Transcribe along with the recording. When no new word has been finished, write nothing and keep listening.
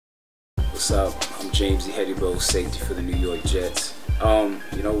What's up? I'm James Ihedigbo, safety for the New York Jets.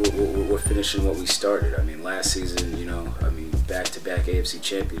 You know, we're finishing what we started. I mean, last season, you know, back-to-back AFC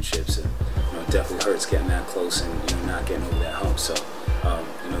championships, and you know, it definitely hurts getting that close and you know not getting over that hump. So,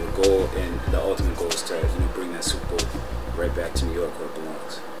 you know, the goal and the ultimate goal is to bring that Super Bowl right back to New York where it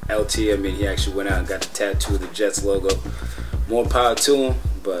belongs. LT, I mean, he actually went out and got the tattoo of the Jets logo. More power to him,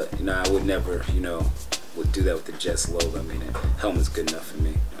 but you know, I would never, would do that with the Jets logo. I mean, the helmet's good enough for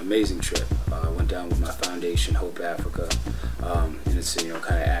me. Amazing trip. I went down with my foundation, Hope Africa, and it's kind of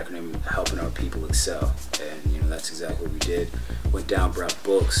acronym helping our people excel. And that's exactly what we did. Went down, brought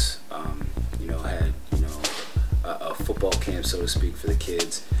books. Had a football camp, so to speak, for the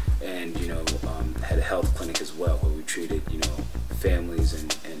kids, and had a health clinic as well where we treated families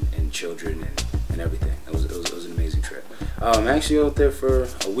and children and everything. It was an amazing trip. I'm actually out there for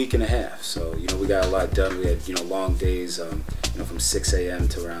a week and a half, so we got a lot done. We had long days, from 6 a.m.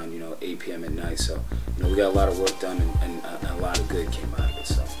 to around 8 p.m. at night. So we got a lot of work done, and a lot of good came out of it.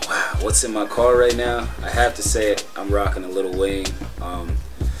 So wow, what's in my car right now? I have to say it. I'm rocking a Lil Wayne.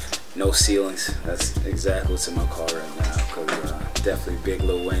 No ceilings. That's exactly what's in my car right now. Cause definitely big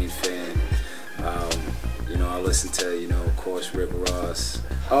Lil Wayne fan. I listen to of course Rick Ross.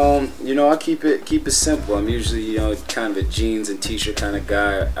 I keep it simple. I'm usually kind of a jeans and t-shirt kind of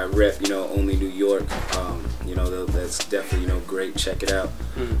guy. I rep only New York. That's definitely great. Check it out.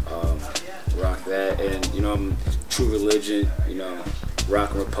 Rock that, and I'm True Religion.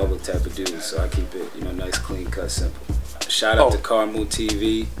 Rock and Republic type of dude. So I keep it nice, clean cut, simple. Shout out to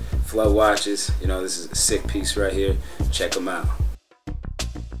KarmaloopTV, Flood Watches. This is a sick piece right here. Check them out.